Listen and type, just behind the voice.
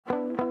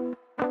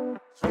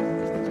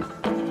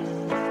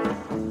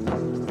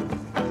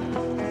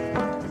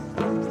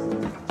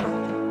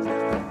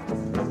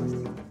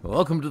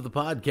Welcome to the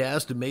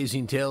podcast,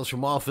 Amazing Tales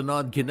from Off and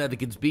On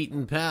Connecticut's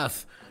Beaten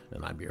Path,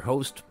 and I'm your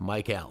host,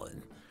 Mike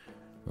Allen.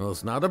 Well,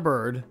 it's not a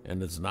bird,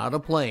 and it's not a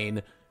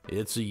plane,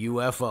 it's a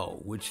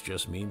UFO, which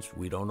just means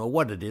we don't know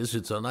what it is.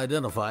 It's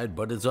unidentified,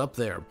 but it's up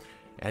there.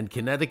 And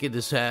Connecticut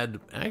has had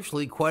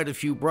actually quite a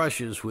few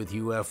brushes with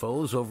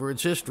UFOs over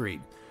its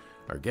history.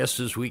 Our guest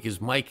this week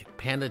is Mike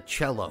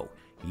Panicello.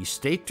 He's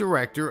State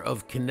Director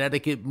of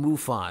Connecticut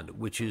MUFON,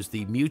 which is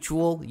the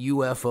Mutual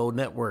UFO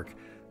Network.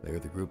 They're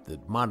the group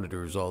that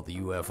monitors all the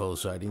UFO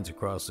sightings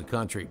across the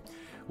country.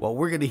 Well,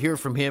 we're going to hear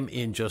from him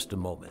in just a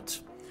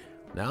moment.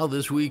 Now,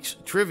 this week's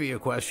trivia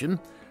question: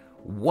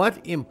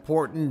 what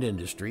important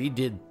industry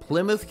did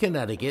Plymouth,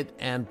 Connecticut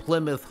and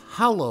Plymouth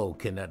Hollow,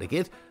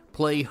 Connecticut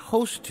play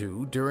host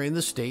to during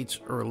the state's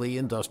early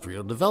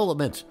industrial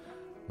development?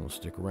 We'll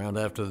stick around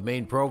after the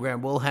main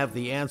program. We'll have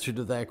the answer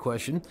to that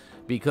question,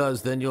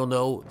 because then you'll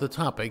know the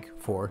topic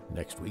for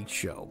next week's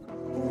show.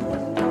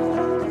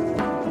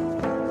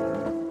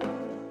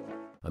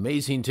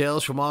 Amazing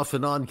Tales from Off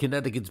and On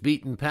Connecticut's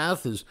Beaten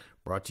Path is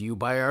brought to you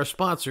by our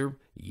sponsor,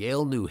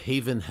 Yale New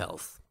Haven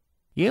Health.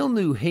 Yale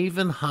New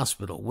Haven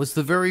Hospital was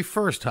the very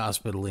first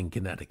hospital in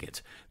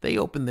Connecticut. They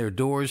opened their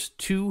doors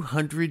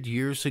 200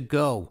 years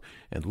ago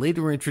and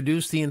later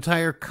introduced the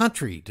entire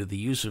country to the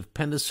use of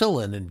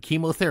penicillin and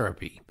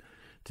chemotherapy.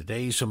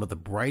 Today, some of the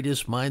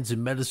brightest minds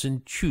in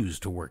medicine choose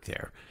to work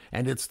there,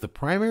 and it's the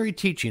primary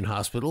teaching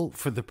hospital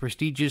for the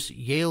prestigious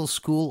Yale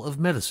School of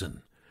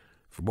Medicine.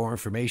 For more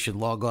information,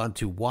 log on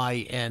to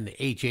ynhhs.org.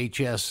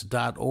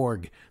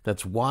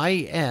 That's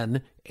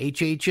ynhhs.org.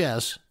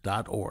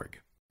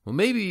 Well,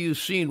 maybe you've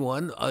seen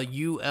one, a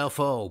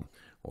UFO,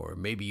 or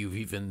maybe you've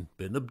even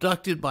been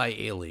abducted by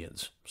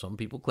aliens. Some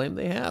people claim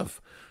they have.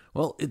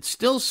 Well, it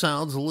still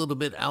sounds a little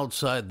bit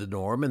outside the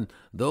norm, and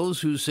those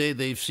who say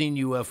they've seen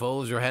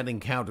UFOs or had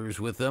encounters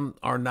with them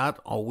are not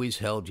always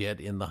held yet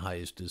in the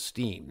highest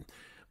esteem.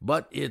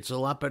 But it's a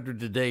lot better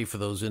today for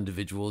those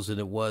individuals than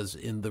it was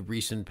in the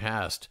recent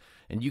past.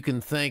 And you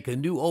can thank a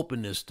new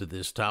openness to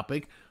this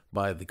topic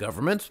by the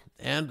government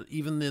and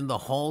even in the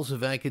halls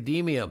of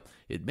academia.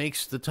 It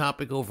makes the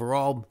topic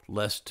overall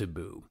less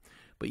taboo.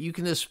 But you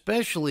can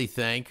especially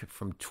thank,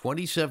 from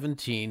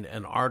 2017,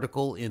 an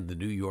article in the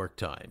New York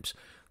Times.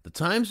 The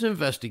Times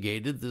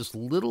investigated this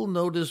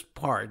little-noticed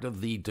part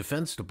of the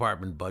Defense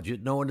Department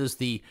budget known as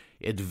the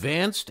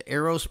Advanced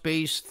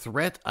Aerospace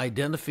Threat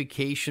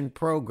Identification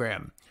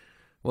Program.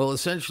 Well,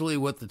 essentially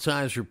what the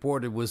Times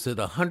reported was that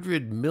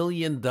 $100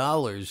 million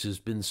has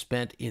been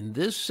spent in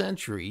this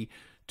century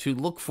to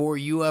look for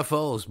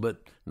UFOs,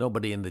 but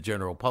nobody in the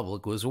general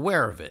public was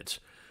aware of it.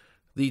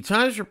 The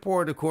Times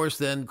report, of course,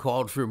 then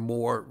called for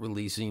more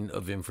releasing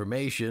of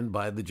information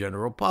by the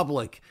general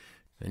public.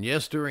 And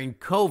yes, during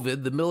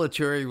COVID, the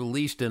military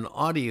released an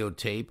audio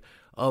tape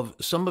of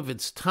some of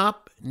its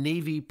top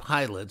Navy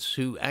pilots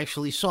who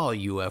actually saw a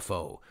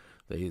UFO.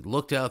 They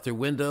looked out their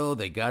window,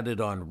 they got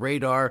it on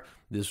radar,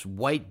 this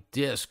white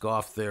disc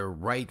off their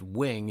right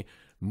wing,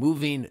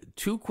 moving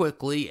too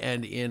quickly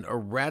and in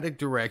erratic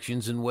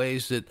directions in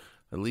ways that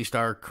at least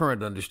our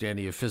current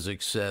understanding of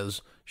physics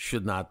says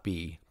should not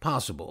be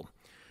possible.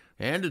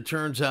 And it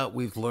turns out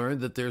we've learned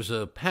that there's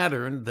a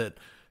pattern that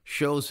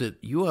shows that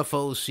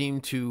UFOs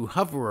seem to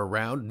hover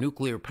around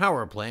nuclear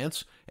power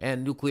plants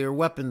and nuclear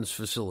weapons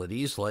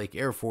facilities like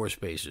Air Force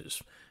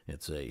bases.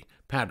 It's a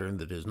pattern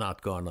that has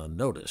not gone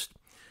unnoticed.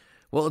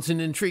 Well, it's an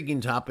intriguing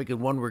topic and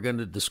one we're going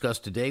to discuss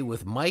today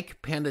with Mike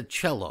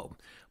Panicello.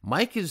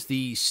 Mike is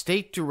the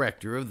State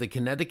Director of the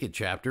Connecticut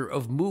Chapter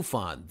of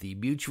MUFON, the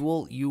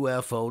Mutual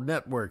UFO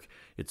Network.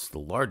 It's the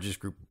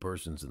largest group of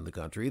persons in the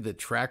country that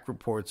track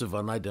reports of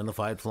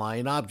unidentified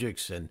flying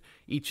objects, and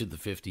each of the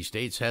 50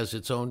 states has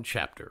its own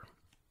chapter.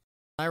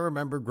 I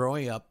remember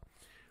growing up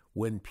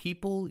when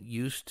people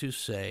used to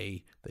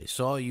say they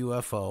saw a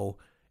UFO,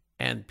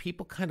 and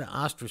people kind of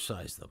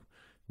ostracized them.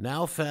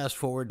 Now, fast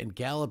forward, and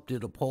Gallup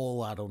did a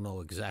poll, I don't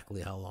know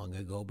exactly how long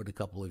ago, but a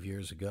couple of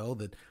years ago,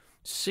 that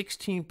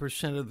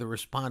 16% of the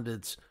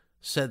respondents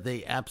said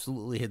they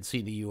absolutely had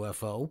seen a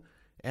UFO,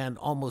 and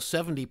almost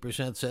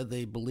 70% said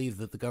they believe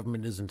that the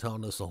government isn't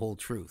telling us the whole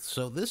truth.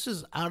 So this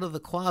is out of the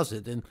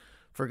closet, and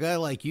for a guy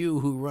like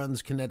you who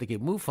runs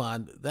Connecticut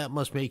MUFON, that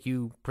must make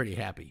you pretty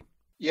happy.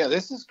 Yeah,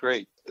 this is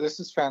great. This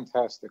is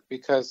fantastic,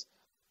 because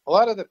a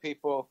lot of the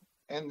people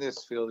in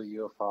this field of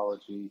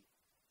ufology,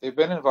 they've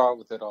been involved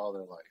with it all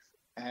their life.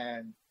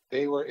 And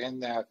they were in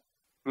that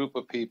group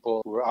of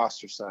people who were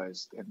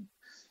ostracized and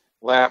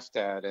laughed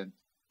at and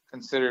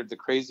considered the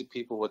crazy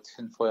people with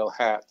tinfoil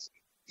hats.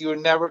 You were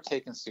never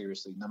taken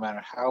seriously, no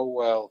matter how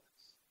well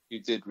you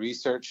did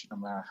research, no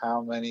matter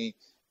how many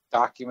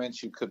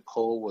documents you could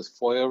pull with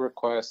FOIA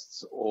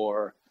requests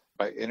or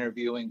by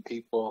interviewing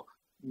people.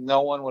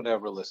 No one would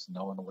ever listen.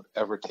 No one would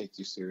ever take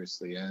you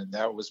seriously. And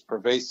that was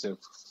pervasive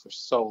for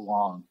so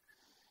long.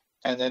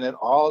 And then it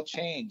all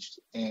changed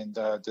in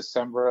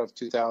December of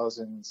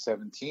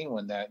 2017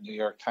 when that New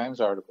York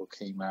Times article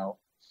came out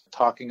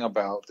talking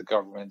about the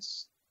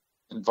government's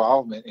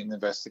involvement in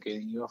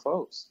investigating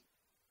UFOs.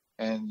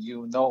 And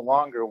you no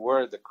longer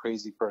were the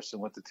crazy person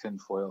with the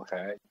tinfoil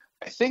hat.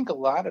 I think a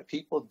lot of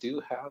people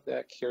do have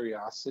that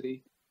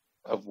curiosity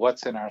of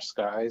what's in our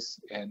skies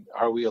and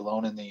are we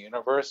alone in the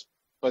universe?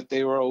 But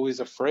they were always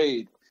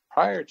afraid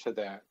prior to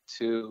that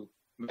to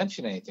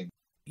mention anything.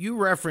 You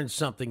referenced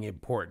something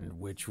important,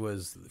 which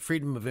was the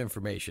Freedom of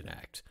Information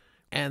Act.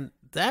 And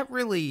that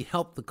really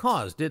helped the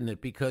cause, didn't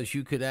it? Because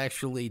you could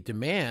actually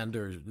demand,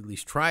 or at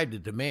least try to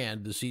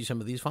demand, to see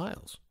some of these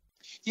files.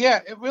 Yeah,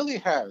 it really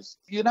has.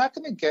 You're not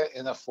going to get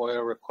in a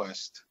FOIA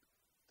request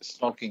a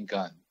smoking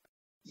gun.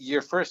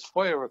 Your first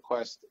FOIA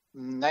request,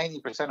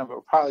 90% of it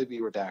will probably be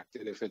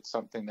redacted if it's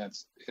something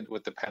that's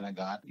with the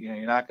Pentagon.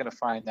 You're not going to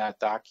find that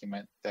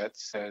document that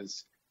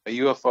says a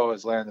UFO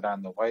has landed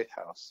on the White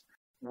House.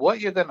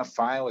 What you're going to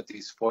find with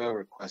these FOIA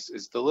requests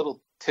is the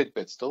little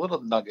tidbits, the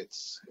little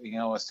nuggets,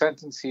 a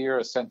sentence here,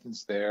 a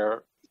sentence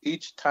there.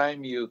 Each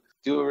time you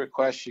do a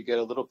request, you get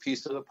a little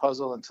piece of the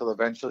puzzle until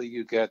eventually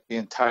you get the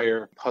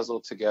entire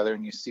puzzle together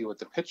and you see what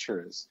the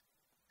picture is.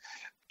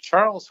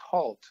 Charles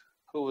Holt,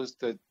 who was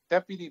the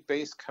deputy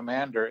base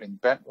commander in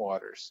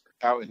Bentwaters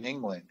out in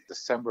England,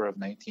 December of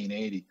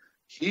 1980,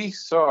 he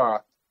saw,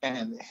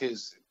 and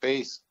his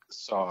base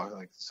saw,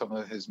 like some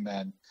of his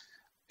men,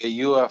 a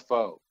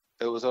UFO.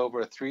 It was over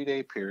a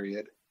 3-day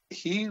period.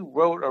 He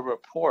wrote a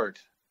report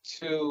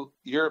to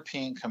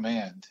European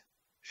Command,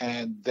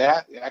 and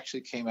that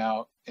actually came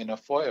out in a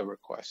FOIA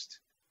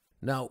request.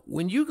 Now,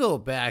 when you go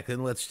back,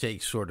 and let's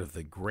take sort of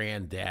the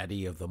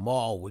granddaddy of them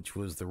all, which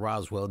was the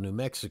Roswell, New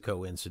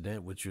Mexico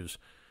incident, which was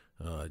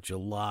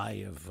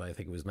July of, I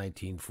think it was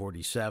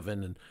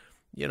 1947. And,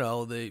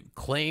 the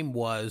claim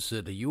was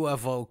that a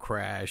UFO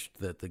crashed,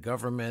 that the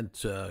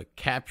government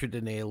captured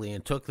an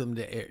alien, took them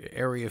to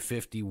Area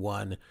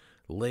 51.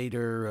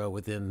 Later,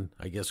 within,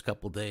 I guess, a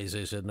couple of days,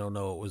 they said,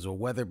 no, it was a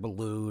weather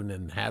balloon,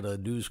 and had a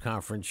news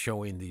conference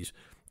showing these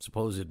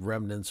supposed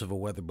remnants of a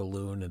weather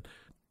balloon. And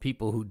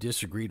people who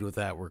disagreed with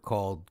that were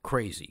called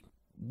crazy.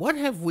 What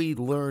have we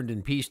learned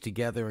and pieced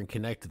together and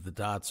connected the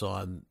dots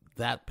on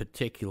that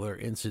particular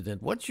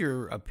incident? What's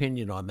your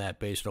opinion on that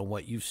based on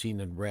what you've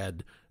seen and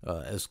read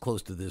as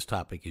close to this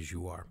topic as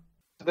you are?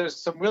 There's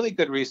some really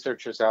good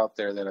researchers out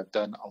there that have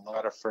done a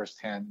lot of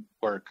firsthand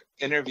work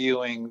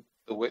interviewing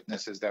the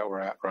witnesses that were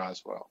at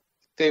Roswell.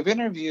 They've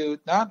interviewed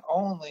not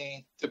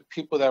only the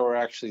people that were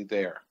actually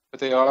there, but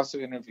they also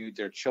interviewed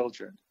their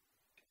children.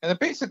 And the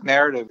basic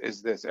narrative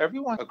is this: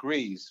 everyone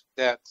agrees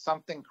that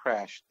something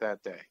crashed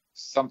that day,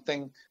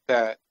 something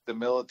that the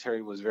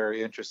military was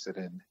very interested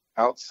in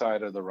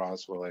outside of the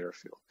Roswell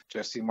airfield.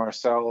 Jesse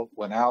Marcel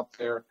went out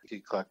there, he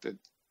collected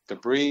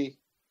debris,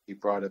 he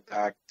brought it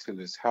back to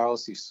his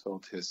house, he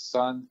told his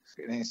son,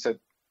 and he said,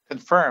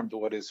 confirmed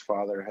what his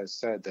father has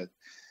said, that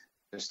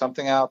there's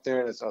something out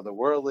there that's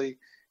otherworldly.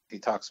 He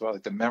talks about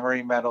like the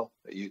memory metal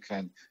that you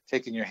can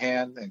take in your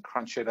hand and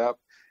crunch it up,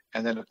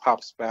 and then it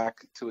pops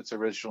back to its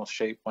original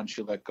shape once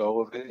you let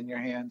go of it in your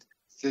hand.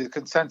 The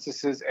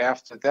consensus is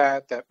after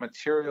that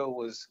material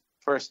was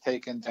first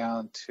taken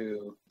down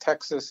to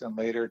Texas and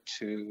later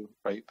to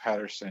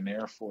Wright-Patterson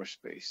Air Force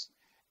Base.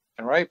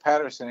 And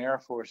Wright-Patterson Air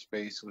Force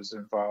Base was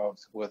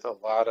involved with a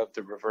lot of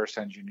the reverse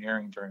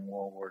engineering during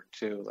World War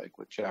II, like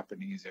with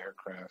Japanese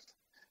aircraft.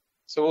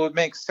 So it would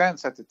make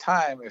sense at the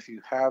time, if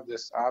you have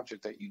this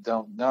object that you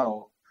don't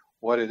know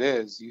what it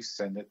is, you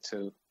send it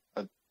to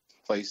a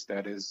place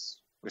that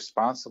is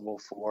responsible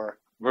for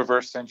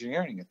reverse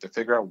engineering it to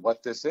figure out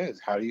what this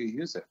is. How do you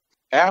use it?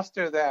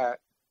 After that,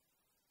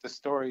 the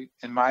story,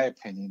 in my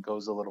opinion,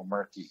 goes a little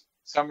murky.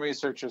 Some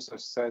researchers have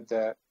said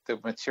that the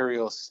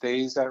material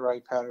stays at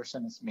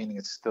Wright-Patterson, meaning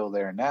it's still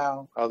there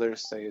now.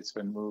 Others say it's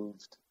been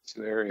moved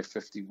to Area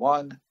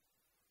 51.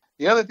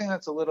 The other thing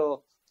that's a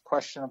little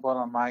questionable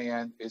on my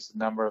end is the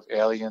number of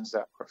aliens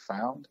that were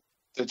found.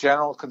 The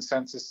general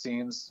consensus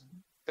seems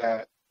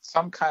that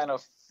some kind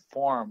of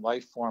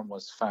life form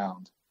was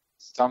found.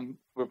 Some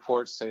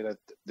reports say that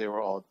they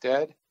were all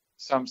dead.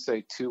 Some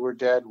say 2 were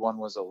dead, 1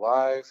 was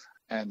alive,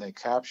 and they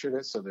captured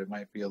it, so there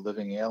might be a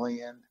living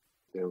alien.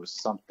 There was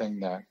something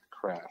that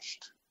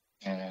crashed,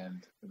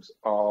 and it was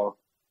all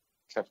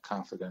kept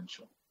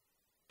confidential.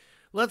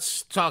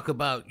 Let's talk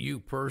about you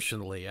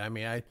personally. I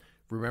mean, I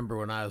remember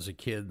when I was a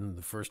kid and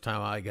the first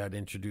time I got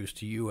introduced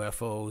to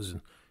UFOs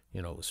and,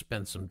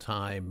 spent some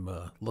time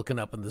looking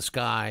up in the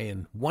sky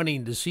and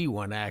wanting to see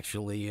one,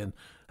 actually, and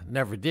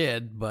never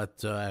did,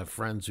 but I have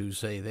friends who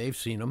say they've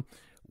seen them.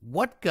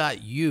 What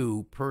got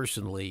you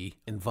personally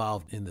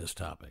involved in this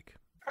topic?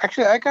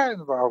 Actually, I got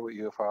involved with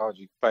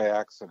ufology by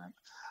accident.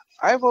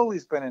 I've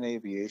always been an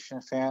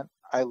aviation fan.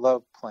 I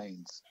love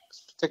planes,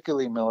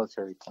 particularly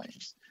military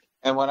planes.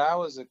 And when I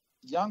was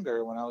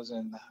younger, when I was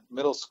in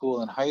middle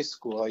school and high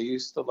school, I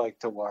used to like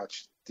to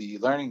watch the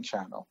Learning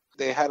Channel.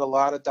 They had a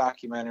lot of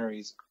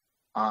documentaries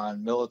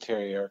on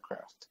military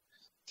aircraft.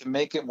 To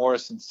make it more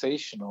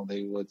sensational,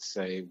 they would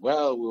say,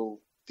 well,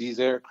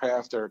 these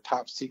aircraft are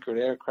top secret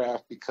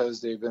aircraft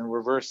because they've been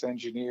reverse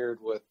engineered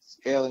with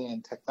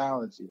alien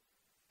technology.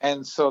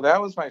 And so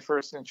that was my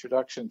first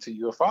introduction to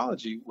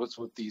ufology, was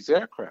with these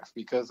aircraft,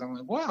 because I'm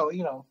like, well,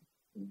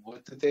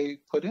 what did they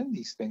put in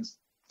these things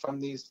from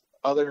these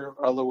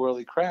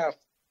otherworldly craft?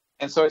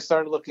 And so I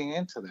started looking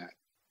into that.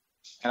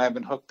 And I've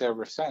been hooked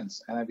ever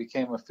since. And I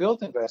became a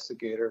field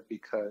investigator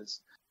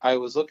because I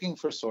was looking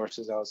for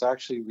sources. I was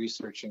actually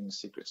researching the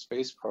secret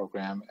space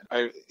program.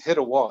 I hit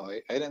a wall.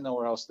 I didn't know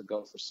where else to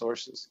go for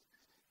sources.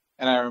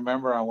 And I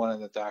remember on one of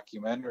the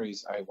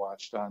documentaries I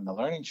watched on the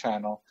Learning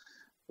Channel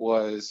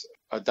was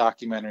a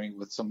documentary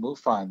with some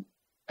MUFON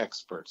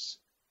experts.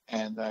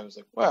 And I was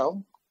like,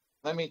 well,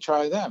 let me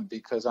try them,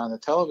 because on the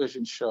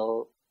television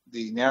show,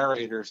 the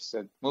narrator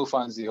said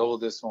MUFON's the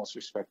oldest, most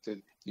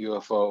respected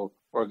UFO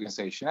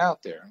organization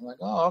out there. I'm like,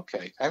 oh,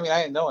 okay. I mean,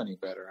 I didn't know any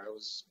better. I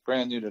was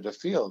brand new to the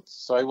field.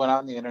 So I went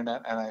on the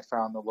internet and I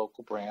found the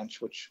local branch,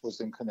 which was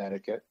in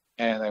Connecticut.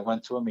 And I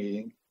went to a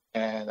meeting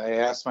and I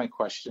asked my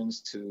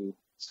questions to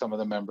some of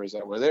the members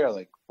that were there,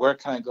 like, where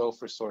can I go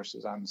for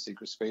sources on the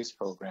secret space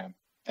program?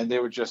 And they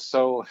were just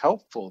so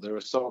helpful. They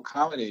were so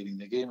accommodating.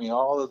 They gave me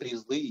all of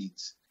these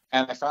leads.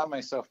 And I found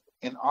myself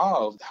in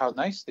awe of how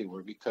nice they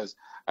were, because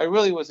I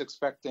really was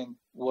expecting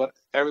what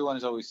everyone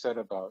has always said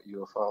about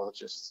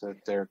ufologists, that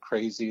they're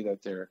crazy,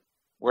 that they're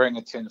wearing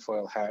a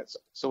tinfoil hat.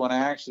 So when I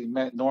actually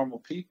met normal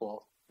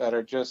people that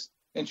are just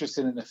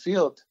interested in the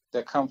field,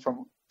 that come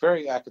from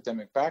very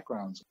academic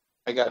backgrounds,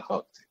 I got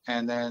hooked.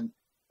 And then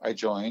I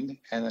joined,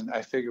 and then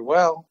I figured,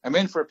 well, I'm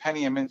in for a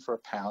penny, I'm in for a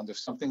pound. If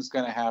something's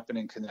going to happen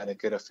in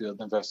Connecticut, a field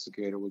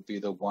investigator would be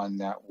the one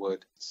that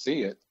would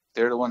see it.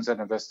 They're the ones that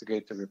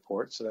investigate the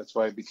report. So that's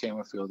why I became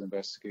a field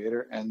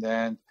investigator. And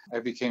then I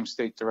became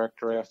state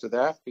director after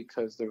that,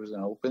 because there was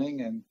an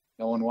opening and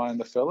no one wanted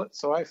to fill it.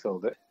 So I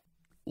filled it.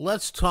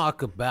 Let's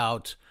talk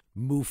about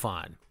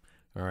MUFON.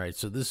 All right,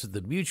 so this is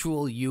the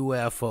Mutual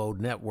UFO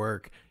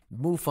Network.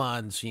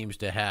 MUFON seems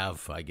to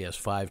have, I guess,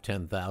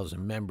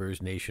 10,000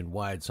 members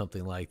nationwide,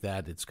 something like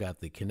that. It's got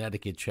the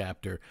Connecticut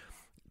Chapter.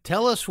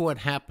 Tell us what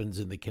happens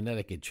in the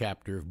Connecticut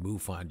Chapter of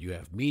MUFON. You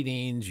have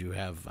meetings, you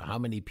have how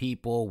many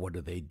people, what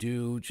do they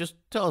do? Just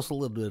tell us a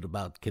little bit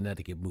about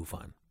Connecticut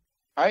MUFON.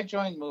 I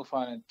joined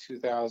MUFON in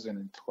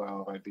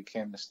 2012. I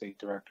became the state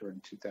director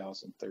in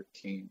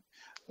 2013.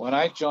 When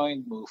I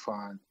joined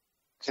MUFON,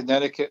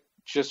 Connecticut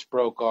just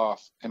broke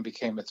off and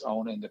became its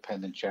own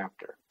independent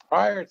chapter.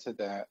 Prior to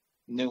that,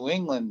 New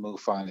England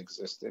MUFON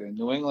existed, and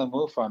New England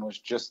MUFON was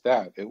just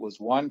that. It was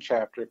one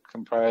chapter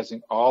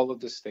comprising all of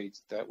the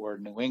states that were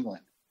New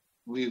England.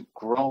 We've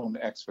grown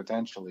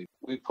exponentially.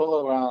 We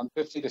pull around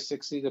 50 to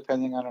 60,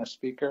 depending on our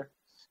speaker.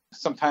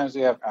 Sometimes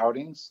we have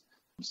outings.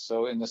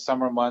 So in the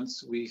summer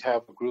months, we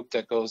have a group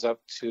that goes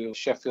up to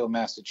Sheffield,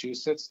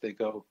 Massachusetts. They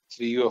go to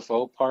the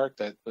UFO park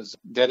that was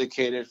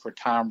dedicated for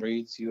Tom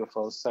Reed's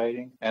UFO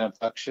sighting and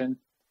abduction.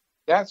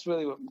 That's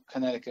really what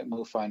Connecticut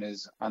MUFON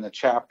is on the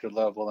chapter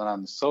level and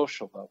on the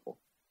social level.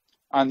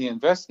 On the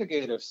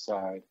investigative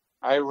side,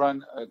 I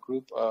run a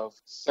group of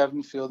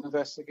 7 field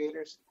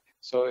investigators.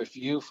 So if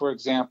you, for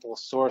example,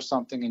 saw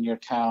something in your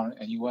town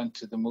and you went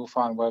to the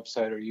MUFON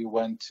website, or you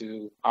went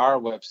to our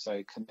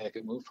website,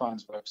 Connecticut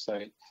MUFON's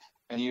website,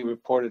 and you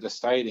reported a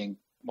sighting,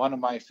 one of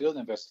my field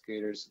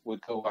investigators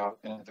would go out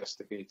and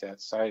investigate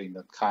that sighting.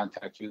 They'll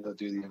contact you, they'll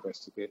do the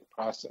investigative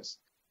process.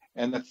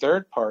 And the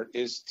third part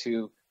is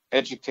to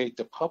educate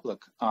the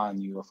public on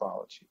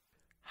ufology.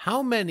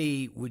 How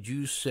many would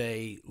you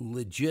say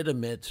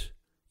legitimate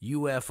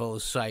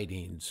UFO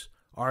sightings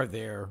are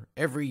there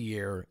every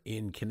year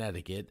in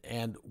Connecticut,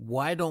 and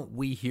why don't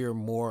we hear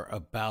more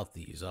about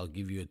these? I'll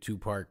give you a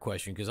 2-part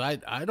question, because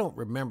I don't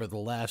remember the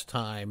last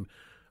time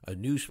a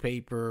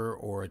newspaper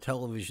or a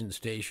television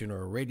station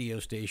or a radio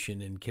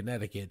station in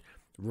Connecticut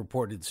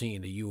reported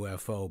seeing a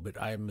UFO, but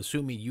I'm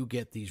assuming you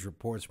get these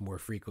reports more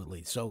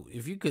frequently. So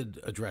if you could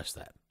address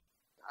that.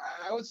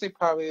 I would say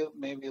probably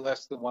maybe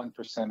less than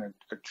 1%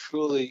 are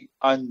truly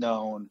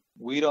unknown.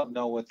 We don't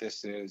know what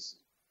this is.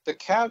 The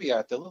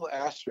caveat, the little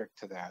asterisk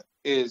to that,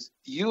 is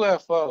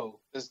UFO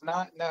does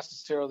not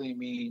necessarily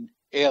mean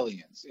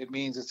aliens. It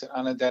means it's an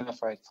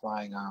unidentified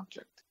flying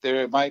object.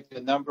 There might be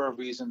a number of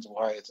reasons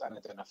why it's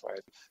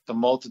unidentified. The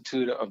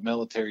multitude of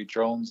military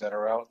drones that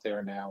are out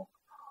there now,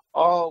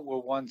 all were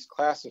once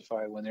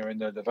classified when they were in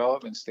their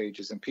development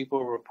stages, and people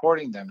were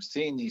reporting them,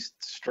 seeing these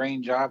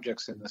strange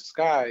objects in the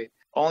sky,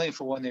 only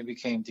for when they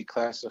became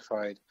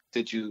declassified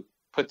did you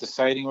put the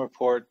sighting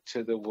report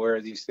to the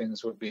where these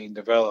things were being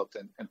developed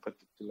and put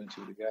the 2 and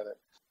 2 together.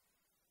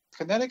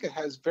 Connecticut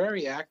has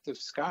very active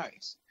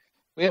skies.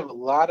 We have a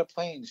lot of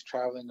planes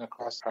traveling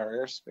across our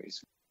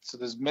airspace. So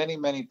there's many,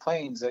 many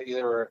planes that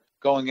either are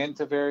going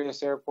into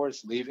various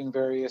airports, leaving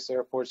various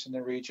airports in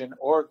the region,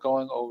 or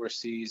going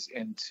overseas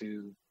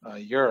into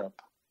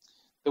Europe.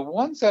 The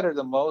ones that are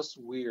the most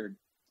weird,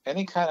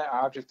 any kind of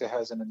object that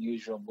has an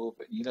unusual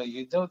movement, you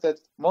know that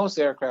most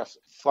aircraft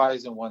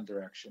flies in one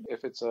direction.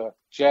 If it's a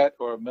jet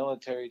or a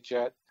military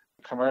jet,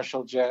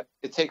 commercial jet,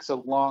 it takes a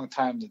long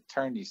time to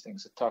turn these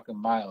things. They're talking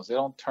miles. They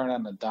don't turn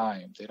on a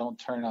dime. They don't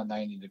turn on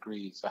 90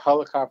 degrees. A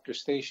helicopter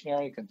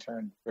stationary can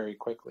turn very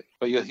quickly,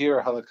 but you'll hear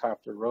a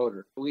helicopter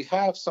rotor. We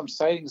have some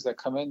sightings that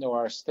come into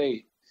our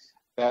state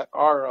that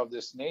are of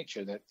this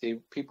nature, that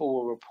people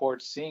will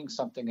report seeing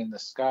something in the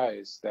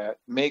skies that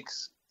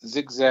makes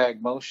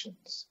zigzag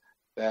motions,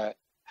 that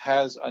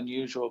has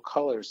unusual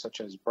colors such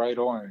as bright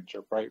orange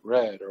or bright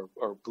red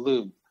or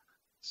blue.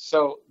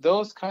 So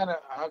those kind of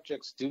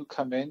objects do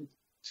come in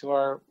to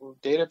our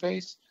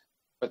database,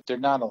 but they're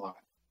not a lot.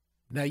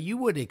 Now, you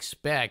would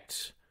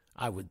expect,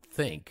 I would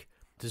think,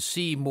 to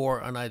see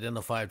more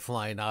unidentified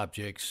flying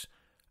objects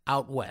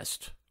out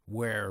west,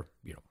 where,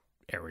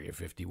 Area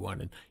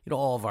 51 and,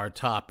 all of our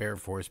top Air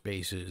Force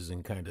bases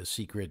and kind of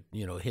secret,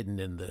 hidden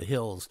in the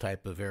hills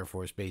type of Air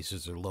Force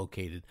bases are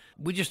located.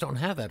 We just don't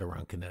have that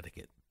around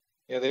Connecticut.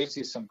 Yeah, they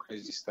see some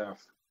crazy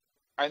stuff.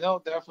 I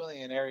know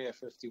definitely in Area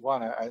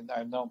 51,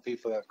 I've known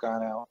people that have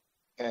gone out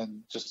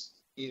and just,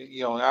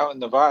 out in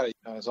Nevada,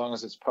 as long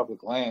as it's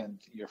public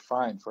land, you're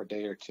fine for a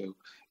day or two.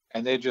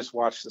 And they just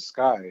watch the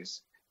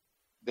skies.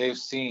 They've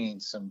seen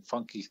some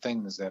funky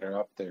things that are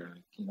up there.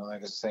 Like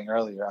I was saying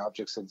earlier,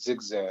 objects that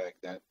zigzag,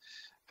 that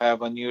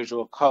have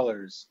unusual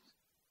colors.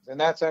 And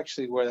that's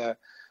actually where that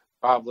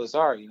Bob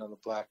Lazar, the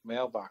black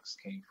mailbox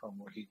came from,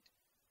 where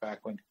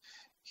back when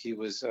he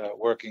was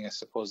working as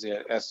supposedly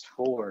at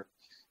S4.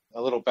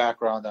 A little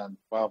background on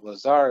Bob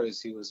Lazar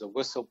is he was a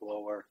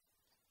whistleblower,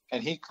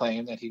 and he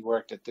claimed that he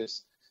worked at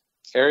this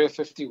Area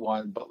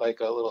 51, but like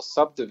a little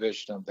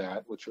subdivision of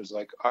that, which was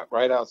like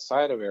right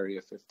outside of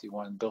Area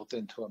 51, built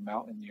into a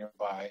mountain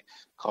nearby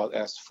called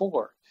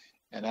S4.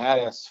 And at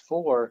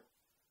S4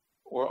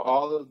 were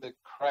all of the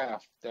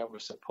craft that were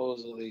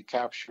supposedly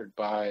captured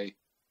by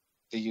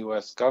the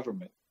U.S.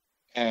 government.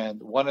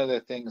 And one of the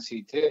things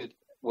he did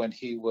when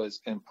he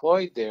was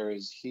employed there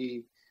is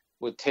he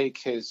would take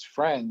his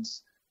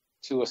friends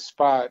to a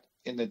spot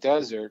in the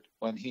desert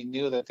when he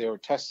knew that they were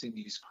testing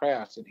these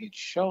crafts, and he'd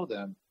show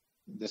them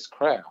this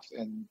craft.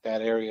 And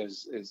that area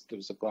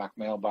there's a black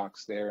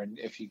mailbox there. And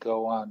if you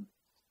go on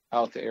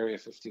out to Area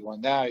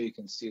 51 now, you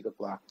can see the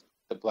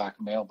black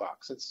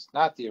mailbox. It's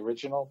not the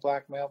original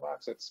black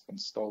mailbox. It's been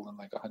stolen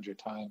like 100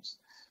 times.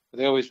 But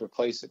they always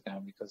replace it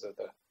now because of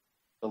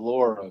the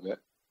lore of it.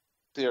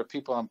 There are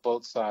people on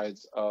both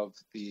sides of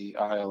the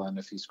aisle, and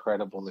if he's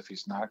credible, if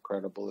he's not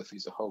credible, if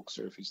he's a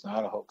hoaxer, if he's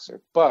not a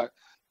hoaxer. But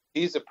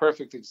he's a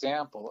perfect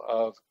example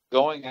of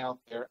going out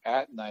there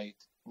at night,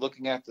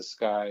 looking at the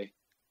sky,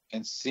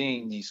 and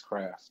seeing these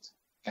craft.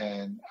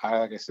 And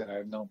like I said,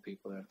 I've known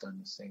people that have done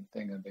the same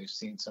thing, and they've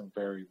seen some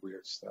very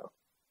weird stuff.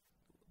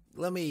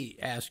 Let me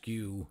ask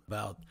you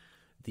about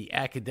the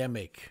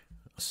academic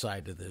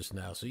side of this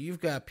now. So you've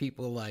got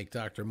people like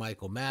Dr.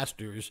 Michael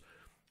Masters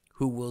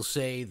who will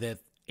say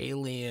that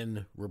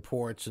alien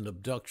reports and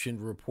abduction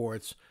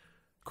reports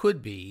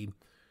could be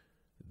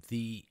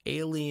the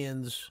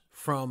aliens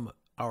from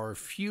our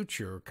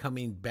future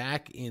coming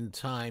back in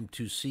time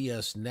to see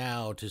us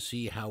now, to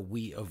see how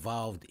we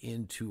evolved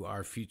into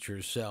our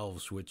future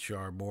selves, which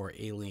are more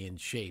alien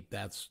shaped.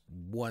 That's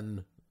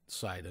one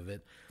side of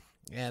it.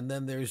 And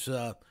then there's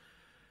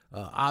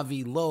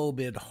Avi Loeb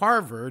at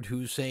Harvard,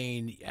 who's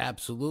saying,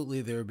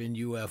 absolutely, there have been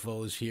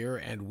UFOs here,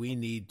 and we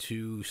need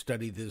to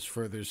study this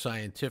further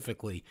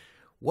scientifically.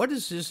 What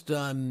has this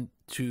done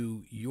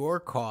to your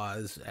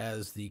cause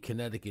as the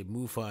Connecticut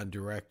MUFON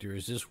director?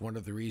 Is this one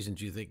of the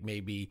reasons you think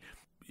maybe,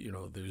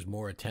 there's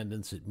more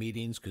attendance at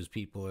meetings because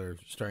people are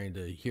starting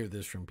to hear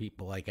this from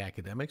people like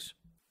academics?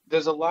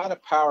 There's a lot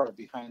of power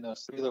behind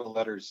those three little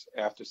letters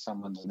after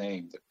someone's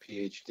name, the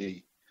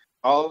PhD.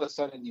 All of a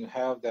sudden, you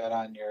have that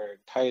on your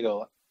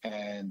title,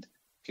 and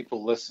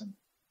people listen.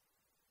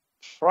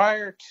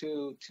 Prior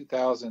to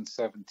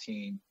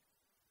 2017,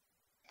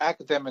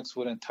 academics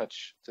wouldn't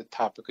touch the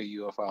topic of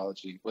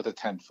ufology with a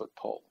 10-foot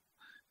pole.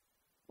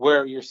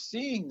 Where you're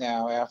seeing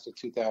now after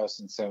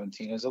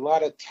 2017 is a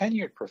lot of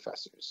tenured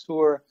professors who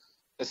are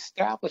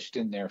established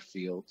in their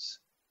fields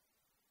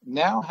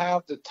now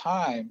have the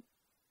time.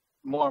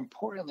 More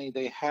importantly,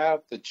 they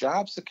have the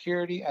job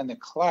security and the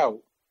clout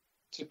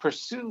to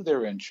pursue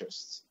their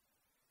interests.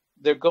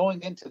 They're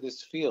going into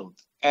this field,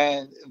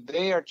 and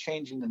they are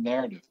changing the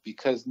narrative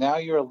because now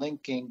you're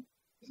linking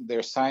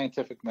their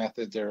scientific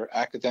method, their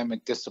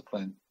academic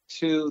discipline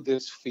to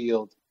this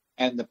field,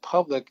 and the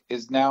public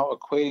is now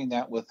equating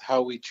that with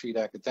how we treat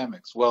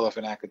academics. Well, if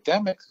an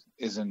academic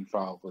is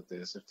involved with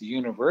this, if the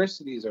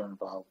universities are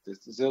involved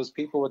with this, those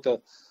people with the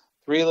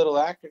three little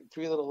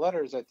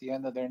letters at the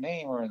end of their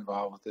name are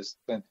involved with this,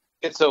 then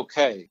it's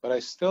okay. But I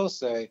still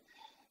say,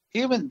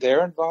 even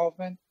their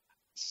involvement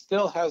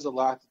still has a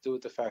lot to do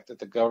with the fact that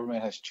the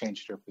government has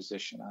changed their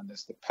position on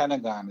this. The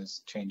Pentagon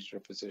has changed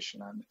their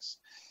position on this.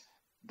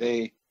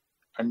 They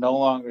are no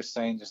longer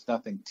saying there's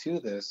nothing to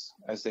this,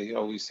 as they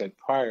always said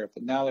prior,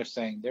 but now they're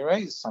saying there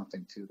is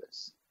something to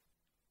this.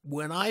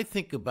 When I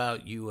think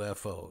about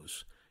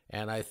UFOs,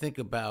 and I think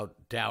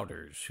about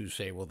doubters who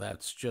say, well,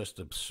 that's just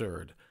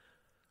absurd,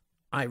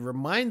 I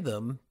remind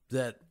them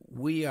that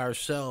we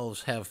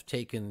ourselves have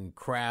taken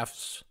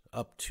crafts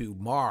up to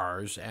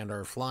Mars and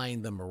are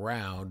flying them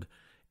around.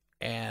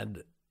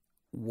 And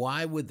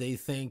why would they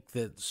think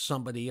that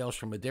somebody else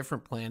from a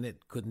different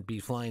planet couldn't be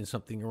flying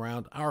something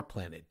around our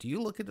planet? Do you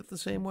look at it the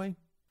same way?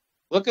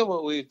 Look at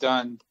what we've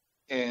done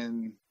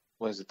in,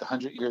 the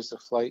 100 years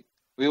of flight?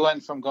 We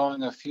went from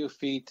going a few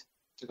feet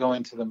to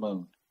going to the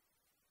moon.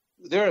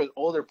 There are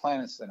older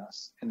planets than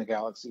us in the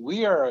galaxy.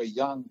 We are a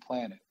young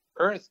planet.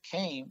 Earth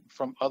came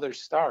from other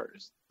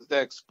stars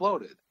that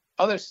exploded.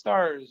 Other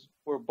stars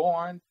were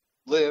born,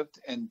 lived,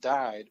 and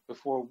died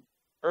before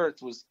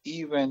Earth was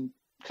even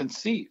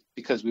conceived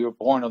because we were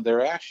born of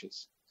their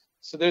ashes.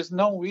 So there's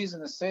no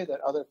reason to say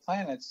that other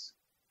planets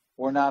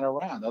were not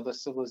around, other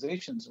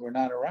civilizations were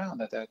not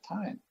around at that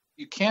time.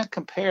 You can't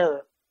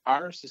compare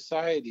our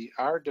society,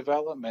 our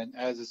development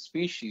as a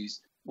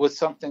species with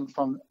something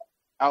from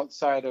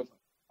outside of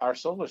our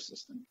solar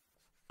system.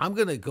 I'm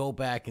going to go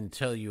back and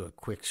tell you a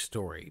quick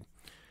story.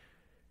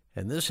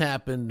 And this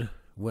happened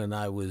when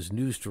I was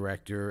news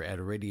director at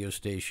a radio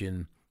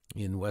station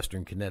in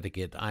Western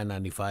Connecticut,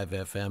 I-95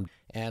 FM.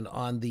 And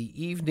on the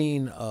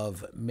evening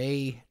of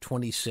May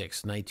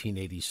 26,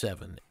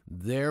 1987,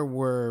 there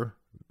were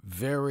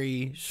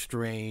very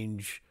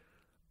strange,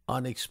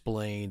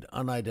 unexplained,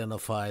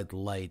 unidentified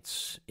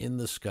lights in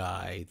the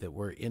sky that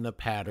were in a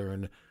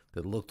pattern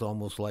that looked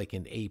almost like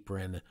an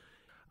apron.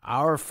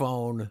 Our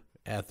phone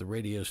at the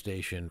radio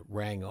station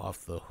rang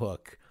off the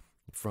hook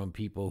from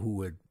people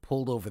who had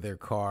pulled over their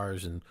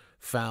cars and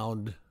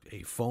found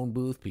a phone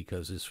booth,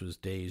 because this was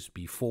days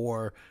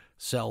before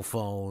cell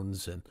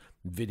phones and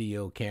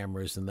video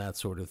cameras and that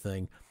sort of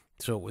thing.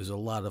 So it was a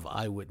lot of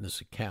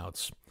eyewitness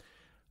accounts.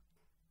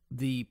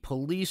 The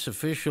police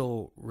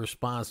official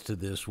response to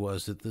this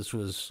was that this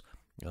was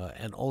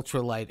an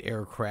ultralight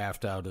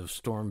aircraft out of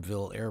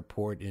Stormville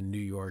Airport in New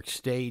York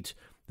State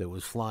that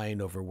was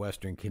flying over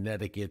Western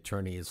Connecticut,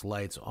 turning its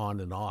lights on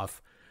and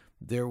off.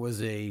 There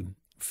was a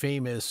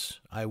famous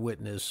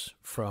eyewitness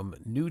from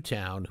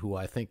Newtown, who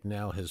I think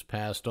now has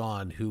passed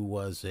on, who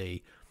was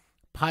a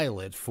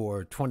pilot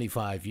for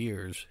 25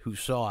 years, who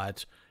saw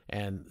it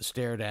and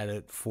stared at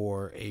it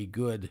for a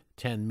good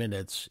 10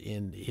 minutes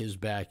in his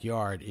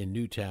backyard in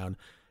Newtown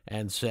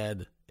and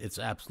said it's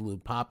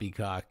absolute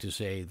poppycock to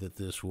say that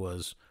this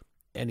was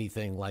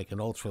anything like an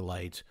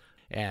ultralight.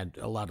 And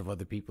a lot of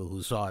other people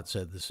who saw it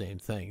said the same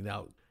thing.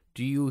 Now,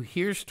 do you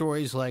hear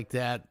stories like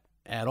that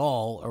at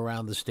all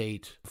around the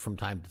state from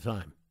time to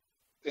time?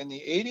 In the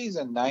 80s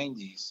and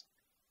 90s,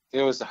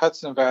 there was the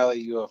Hudson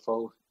Valley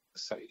UFO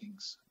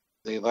sightings.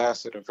 They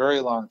lasted a very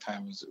long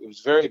time. It was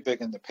very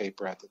big in the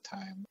paper at the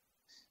time.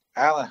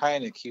 Alan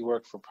Hynek, he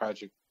worked for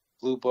Project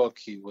Blue Book.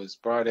 He was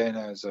brought in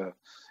as a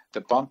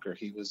debunker.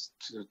 He was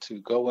to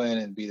go in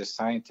and be the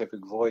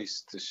scientific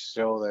voice to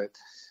show that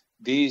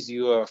these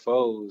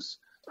UFOs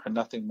are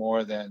nothing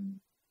more than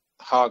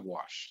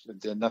hogwash.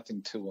 They're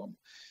nothing to them.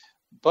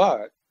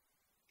 But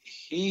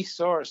he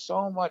saw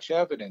so much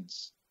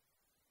evidence,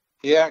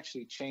 he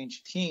actually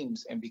changed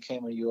teams and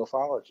became a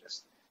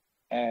ufologist.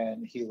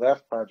 And he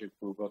left Project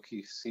Blue Book.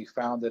 He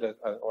founded an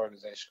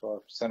organization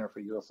called Center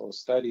for UFO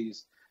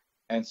Studies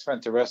and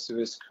spent the rest of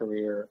his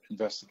career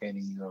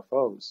investigating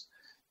UFOs.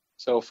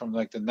 So from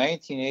like the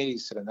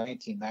 1980s to the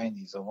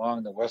 1990s,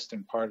 along the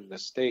western part of the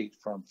state,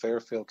 from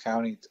Fairfield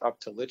County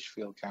up to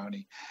Litchfield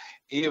County,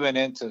 even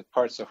into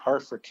parts of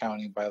Hartford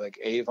County by like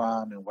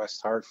Avon and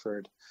West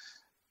Hartford,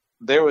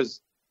 there was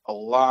a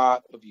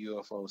lot of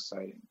UFO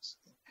sightings.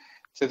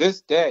 To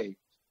this day,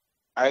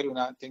 I do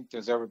not think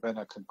there's ever been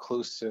a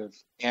conclusive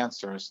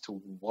answer as to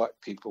what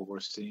people were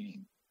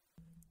seeing.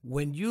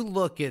 When you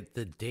look at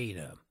the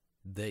data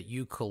that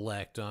you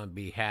collect on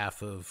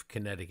behalf of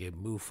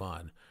Connecticut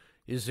MUFON,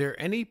 is there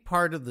any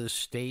part of the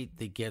state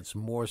that gets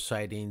more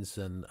sightings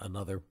than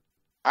another?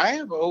 I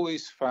have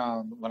always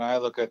found, when I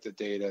look at the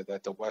data,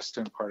 that the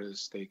western part of the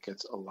state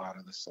gets a lot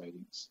of the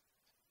sightings.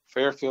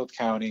 Fairfield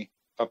County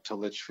up to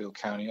Litchfield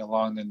County,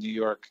 along the New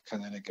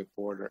York-Connecticut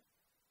border,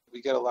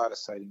 we get a lot of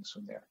sightings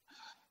from there.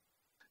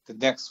 The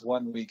next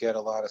one we get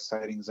a lot of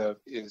sightings of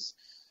is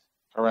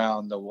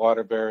around the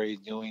Waterbury,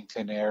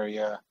 Newington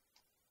area.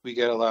 We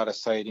get a lot of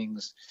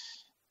sightings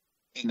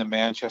in the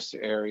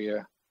Manchester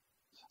area.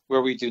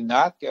 Where we do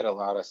not get a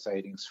lot of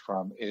sightings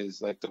from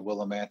is like the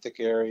Willimantic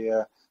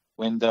area,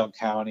 Windham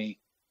County,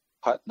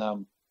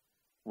 Putnam,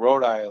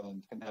 Rhode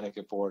Island,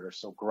 Connecticut border.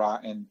 So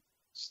Groton,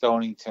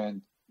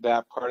 Stonington,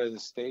 that part of the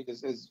state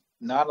is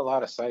not a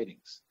lot of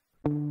sightings.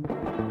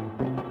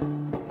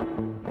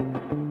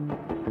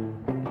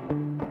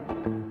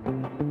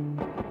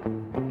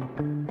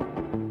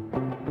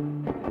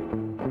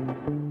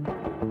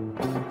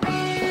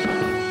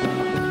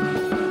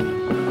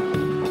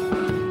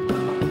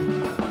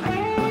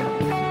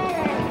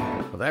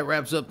 That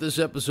wraps up this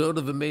episode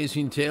of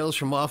Amazing Tales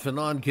from Off and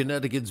On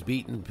Connecticut's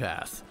Beaten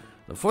Path.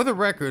 Now, for the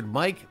record,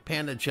 Mike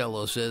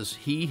Panicello says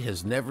he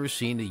has never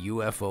seen a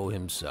UFO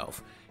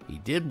himself. He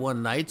did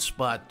one night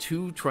spot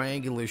two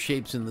triangular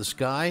shapes in the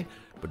sky,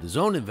 but his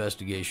own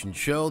investigation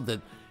showed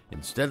that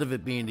instead of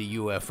it being a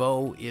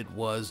UFO, it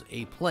was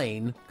a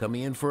plane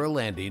coming in for a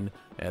landing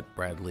at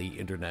Bradley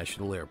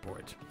International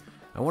Airport.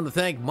 I want to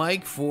thank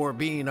Mike for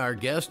being our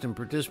guest and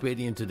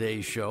participating in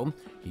today's show.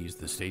 He's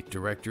the state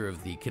director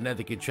of the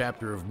Connecticut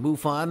Chapter of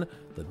MUFON,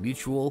 the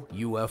Mutual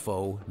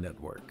UFO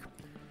Network.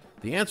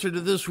 The answer to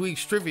this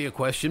week's trivia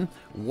question,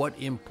 what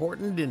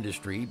important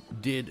industry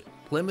did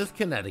Plymouth,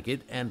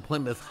 Connecticut, and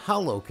Plymouth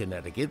Hollow,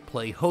 Connecticut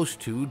play host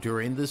to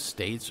during the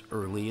state's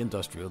early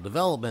industrial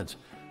development.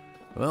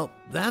 Well,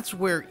 that's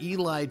where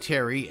Eli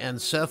Terry and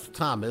Seth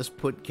Thomas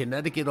put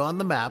Connecticut on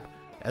the map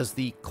as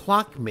the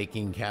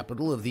clock-making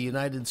capital of the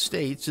United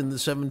States in the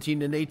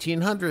 17 and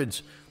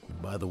 1800s.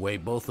 By the way,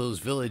 both those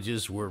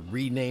villages were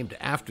renamed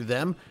after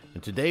them,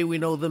 and today we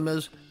know them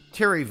as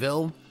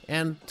Terryville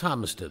and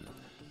Thomaston.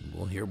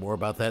 We'll hear more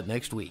about that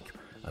next week.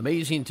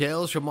 Amazing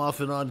Tales from Off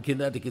and On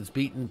Connecticut's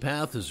Beaten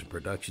Path is a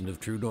production of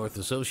True North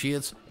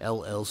Associates,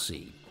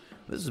 LLC.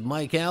 This is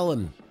Mike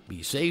Allen.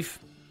 Be safe,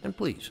 and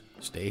please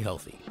stay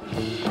healthy.